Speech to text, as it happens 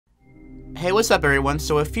Hey, what's up everyone?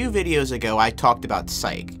 So a few videos ago I talked about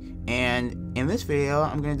Psych, and in this video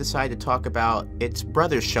I'm going to decide to talk about its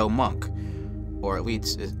brother show Monk, or at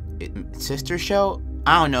least its sister show.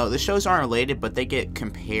 I don't know, the shows aren't related, but they get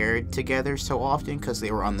compared together so often because they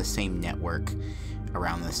were on the same network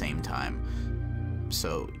around the same time.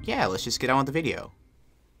 So yeah, let's just get on with the video.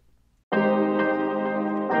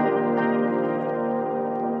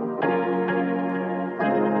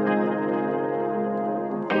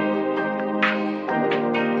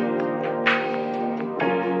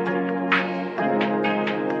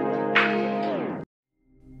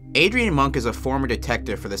 Adrian Monk is a former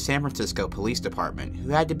detective for the San Francisco Police Department who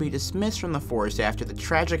had to be dismissed from the force after the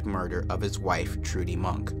tragic murder of his wife, Trudy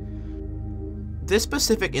Monk. This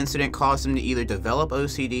specific incident caused him to either develop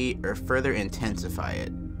OCD or further intensify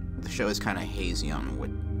it. The show is kind of hazy on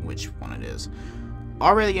which one it is.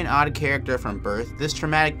 Already an odd character from birth, this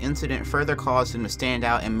traumatic incident further caused him to stand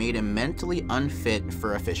out and made him mentally unfit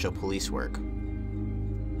for official police work.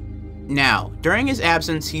 Now, during his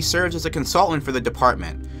absence, he serves as a consultant for the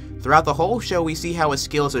department. Throughout the whole show, we see how his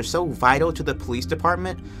skills are so vital to the police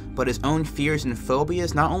department, but his own fears and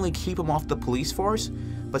phobias not only keep him off the police force,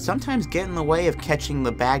 but sometimes get in the way of catching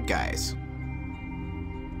the bad guys.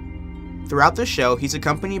 Throughout the show, he's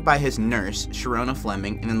accompanied by his nurse, Sharona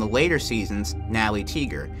Fleming, and in the later seasons, Natalie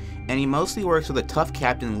Teeger, and he mostly works with a tough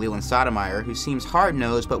Captain Leland Sotomayor who seems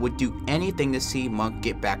hard-nosed but would do anything to see Monk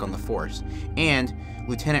get back on the force, and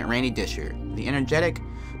Lieutenant Randy Disher, the energetic,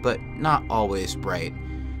 but not always bright,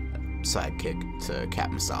 sidekick to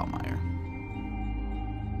Captain Sotomayor.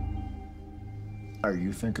 Are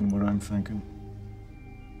you thinking what I'm thinking?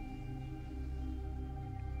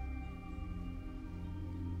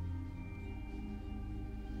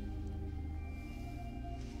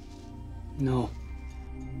 No.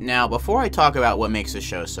 Now, before I talk about what makes the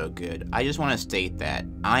show so good, I just want to state that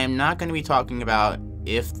I am not going to be talking about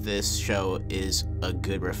if this show is a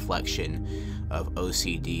good reflection of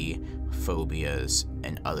OCD, phobias,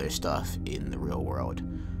 and other stuff in the real world.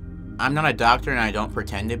 I'm not a doctor and I don't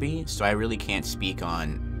pretend to be, so I really can't speak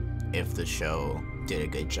on if the show did a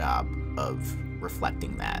good job of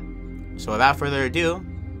reflecting that. So without further ado,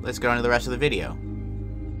 let's go on to the rest of the video.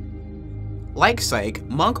 Like Psych,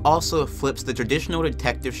 Monk also flips the traditional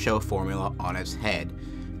detective show formula on its head.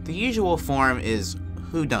 The usual form is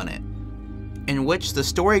whodunit, in which the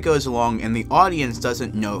story goes along and the audience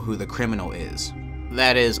doesn't know who the criminal is.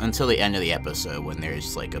 That is, until the end of the episode when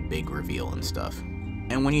there's like a big reveal and stuff.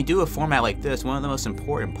 And when you do a format like this, one of the most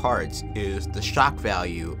important parts is the shock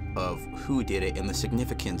value of who did it and the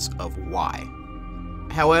significance of why.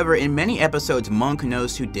 However, in many episodes, Monk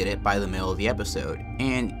knows who did it by the middle of the episode,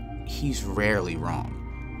 and he's rarely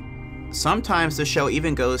wrong. Sometimes the show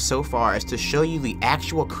even goes so far as to show you the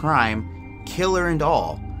actual crime, killer and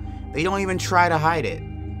all. They don't even try to hide it.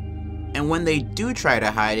 And when they do try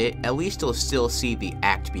to hide it, at least you'll still see the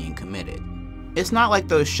act being committed. It's not like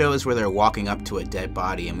those shows where they're walking up to a dead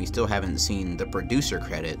body and we still haven't seen the producer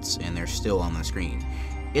credits and they're still on the screen.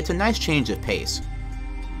 It's a nice change of pace.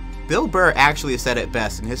 Bill Burr actually said it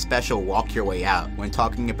best in his special Walk Your Way Out when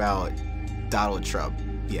talking about Donald Trump.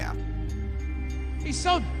 Yeah. He's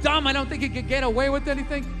so dumb, I don't think he could get away with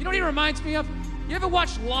anything. You know what he reminds me of? You ever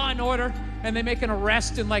watch Law and Order and they make an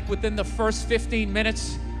arrest in like within the first 15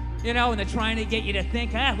 minutes? You know, and they're trying to get you to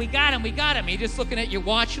think, we got him. You're just looking at your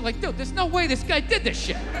watch, you're like, dude, there's no way this guy did this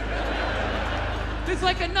shit. There's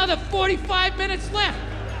like another 45 minutes left.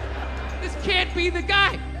 This can't be the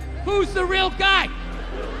guy. Who's the real guy?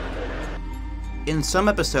 In some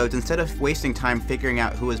episodes, instead of wasting time figuring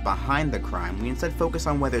out who is behind the crime, we instead focus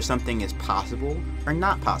on whether something is possible or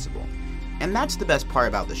not possible. And that's the best part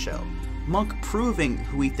about the show. Monk proving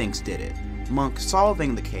who he thinks did it. Monk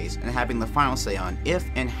solving the case and having the final say on if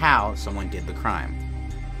and how someone did the crime.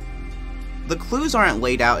 The clues aren't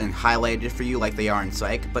laid out and highlighted for you like they are in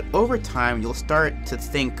Psych, but over time you'll start to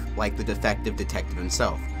think like the defective detective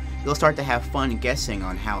himself. You'll start to have fun guessing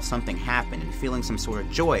on how something happened and feeling some sort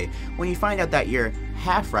of joy when you find out that you're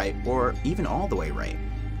half right or even all the way right.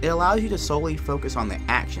 It allows you to solely focus on the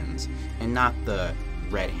actions and not the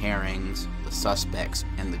red herrings, the suspects,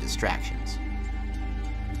 and the distractions.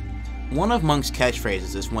 One of Monk's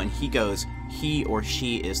catchphrases is when he goes, he or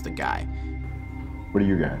she is the guy. What do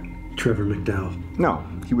you got? Trevor McDowell. No,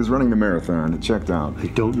 he was running the marathon. It checked out. I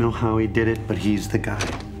don't know how he did it, but he's the guy.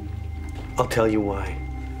 I'll tell you why.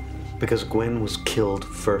 Because Gwen was killed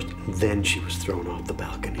first, and then she was thrown off the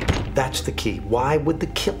balcony. That's the key. Why would the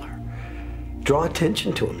killer draw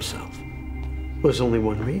attention to himself? There's only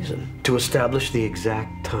one reason. To establish the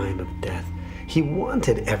exact time of death. He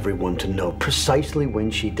wanted everyone to know precisely when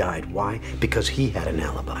she died. Why? Because he had an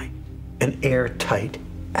alibi. an airtight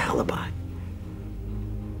alibi.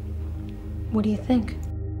 What do you think?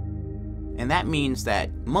 And that means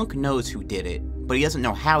that Monk knows who did it, but he doesn't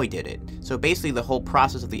know how he did it. So basically the whole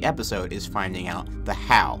process of the episode is finding out the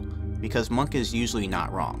how, because Monk is usually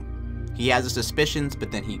not wrong. He has his suspicions,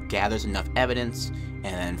 but then he gathers enough evidence, and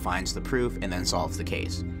then finds the proof, and then solves the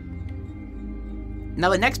case. Now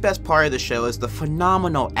the next best part of the show is the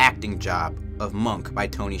phenomenal acting job of Monk by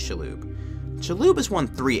Tony Shalhoub. Shalhoub has won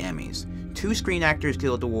 3 Emmys, 2 Screen Actors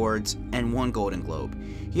Guild Awards, and 1 Golden Globe.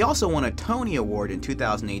 He also won a Tony Award in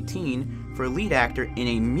 2018 for lead actor in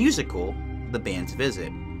a musical, The Band's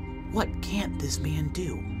Visit. What can't this man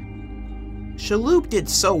do? Shalhoub did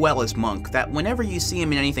so well as Monk that whenever you see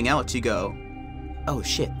him in anything else you go, oh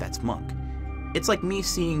shit, that's Monk. It's like me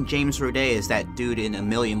seeing James Roday as that dude in A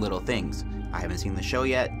Million Little Things. I haven't seen the show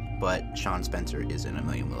yet, but Sean Spencer is in A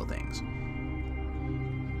Million Little Things.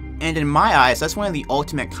 And in my eyes, that's one of the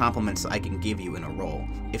ultimate compliments I can give you in a role.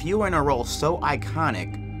 If you are in a role so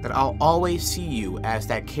iconic that I'll always see you as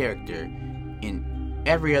that character in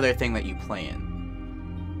every other thing that you play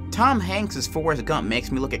in. Tom Hanks' Forrest Gump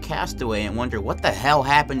makes me look at Castaway and wonder what the hell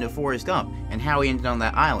happened to Forrest Gump and how he ended on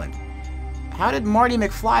that island. How did Marty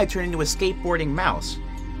McFly turn into a skateboarding mouse?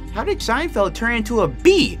 How did Seinfeld turn into a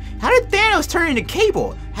bee? How did Thanos turn into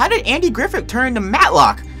Cable? How did Andy Griffith turn into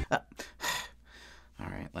Matlock?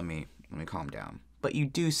 Alright, let me calm down. But you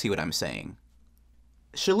do see what I'm saying.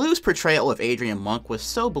 Shalhoub's portrayal of Adrian Monk was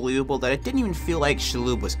so believable that it didn't even feel like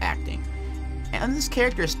Shalhoub was acting. And this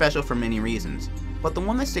character is special for many reasons, but the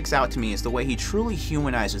one that sticks out to me is the way he truly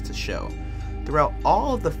humanizes the show. Throughout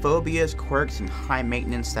all of the phobias, quirks, and high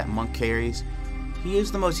maintenance that Monk carries, he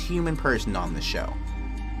is the most human person on the show.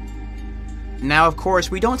 Now, of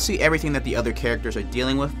course, we don't see everything that the other characters are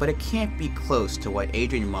dealing with, but it can't be close to what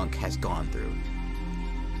Adrian Monk has gone through.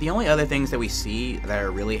 The only other things that we see that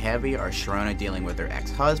are really heavy are Sharona dealing with her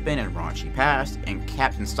ex-husband and raunchy past, and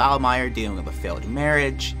Captain Stottlemyre dealing with a failed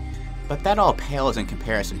marriage, but that all pales in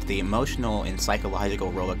comparison to the emotional and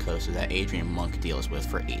psychological roller coaster that Adrian Monk deals with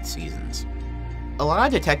for 8 seasons. A lot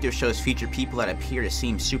of detective shows feature people that appear to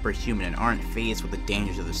seem superhuman and aren't fazed with the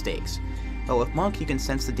dangers of the stakes, but with Monk you can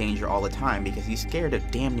sense the danger all the time because he's scared of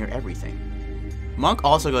damn near everything. Monk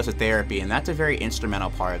also goes to therapy, and that's a very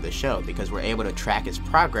instrumental part of the show because we're able to track his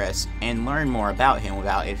progress and learn more about him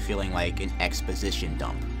without it feeling like an exposition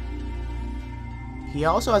dump. He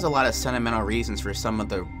also has a lot of sentimental reasons for some of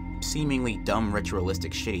the seemingly dumb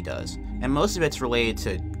ritualistic shit he does, and most of it's related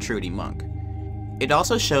to Trudy Monk. It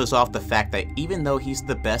also shows off the fact that even though he's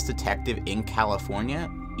the best detective in California,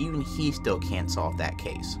 even he still can't solve that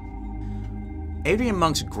case. Adrian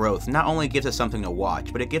Monk's growth not only gives us something to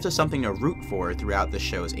watch, but it gives us something to root for throughout the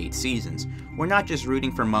show's 8 seasons. We're not just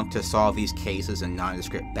rooting for Monk to solve these cases and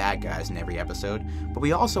nondescript bad guys in every episode, but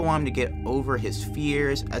we also want him to get over his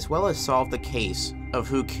fears as well as solve the case of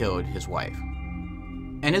who killed his wife.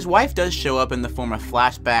 And his wife does show up in the form of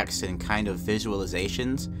flashbacks and kind of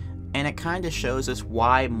visualizations, and it kind of shows us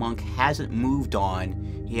why Monk hasn't moved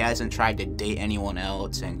on, he hasn't tried to date anyone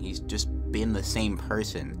else, and he's just been the same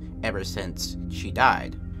person ever since she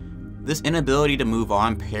died. This inability to move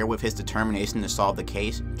on, paired with his determination to solve the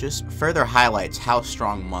case, just further highlights how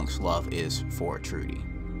strong Monk's love is for Trudy.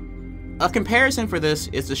 A comparison for this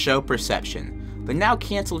is the show Perception. The now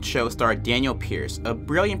cancelled show starred Daniel Pierce, a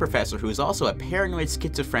brilliant professor who is also a paranoid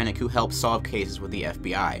schizophrenic who helps solve cases with the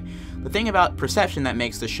FBI. The thing about Perception that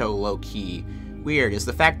makes the show low-key weird is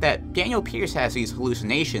the fact that Daniel Pierce has these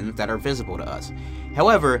hallucinations that are visible to us.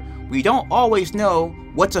 However, we don't always know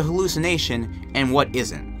what's a hallucination and what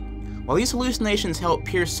isn't. While these hallucinations help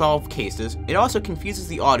Pierce solve cases, it also confuses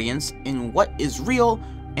the audience in what is real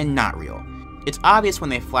and not real. It's obvious when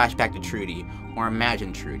they flash back to Trudy or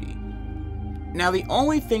imagine Trudy. Now, the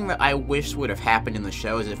only thing that I wish would have happened in the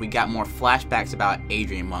show is if we got more flashbacks about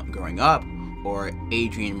Adrian Monk growing up, or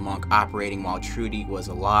Adrian Monk operating while Trudy was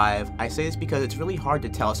alive. I say this because it's really hard to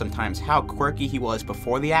tell sometimes how quirky he was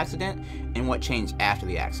before the accident and what changed after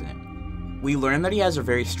the accident. We learn that he has a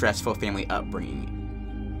very stressful family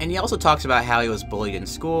upbringing. And he also talks about how he was bullied in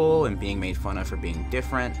school and being made fun of for being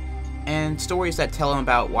different, and stories that tell him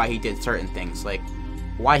about why he did certain things, like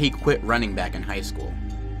why he quit running back in high school.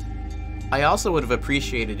 I also would have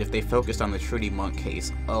appreciated if they focused on the Trudy Monk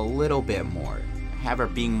case a little bit more. Have her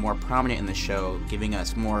being more prominent in the show, giving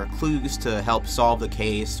us more clues to help solve the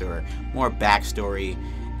case or more backstory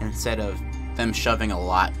instead of them shoving a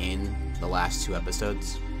lot in the last 2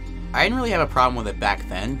 episodes. I didn't really have a problem with it back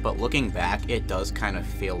then, but looking back, it does kind of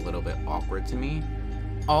feel a little bit awkward to me.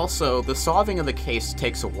 Also, the solving of the case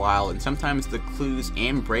takes a while, and sometimes the clues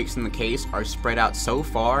and breaks in the case are spread out so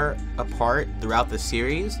far apart throughout the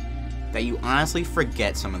series that you honestly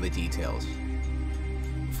forget some of the details.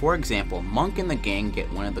 For example, Monk and the gang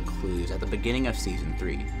get one of the clues at the beginning of Season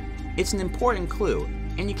 3. It's an important clue,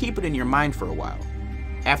 and you keep it in your mind for a while.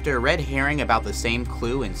 After a red herring about the same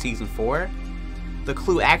clue in Season 4, the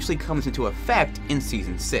clue actually comes into effect in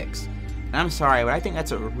Season 6. And I'm sorry, but I think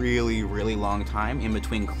that's a really long time in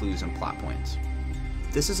between clues and plot points.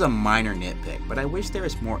 This is a minor nitpick, but I wish there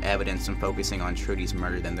was more evidence in focusing on Trudy's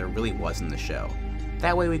murder than there really was in the show.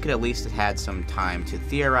 That way we could at least have had some time to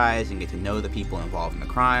theorize and get to know the people involved in the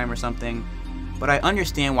crime or something, but I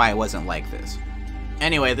understand why it wasn't like this.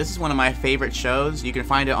 Anyway, this is one of my favorite shows. You can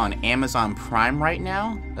find it on Amazon Prime right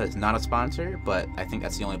now. It's not a sponsor, but I think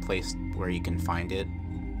that's the only place where you can find it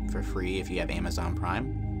for free if you have Amazon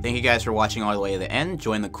Prime. Thank you guys for watching all the way to the end.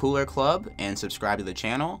 Join the Cooler Club and subscribe to the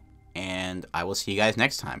channel, and I will see you guys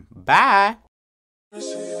next time. Bye!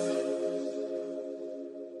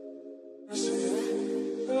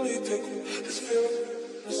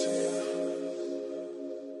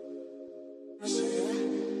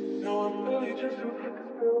 No, I'm really just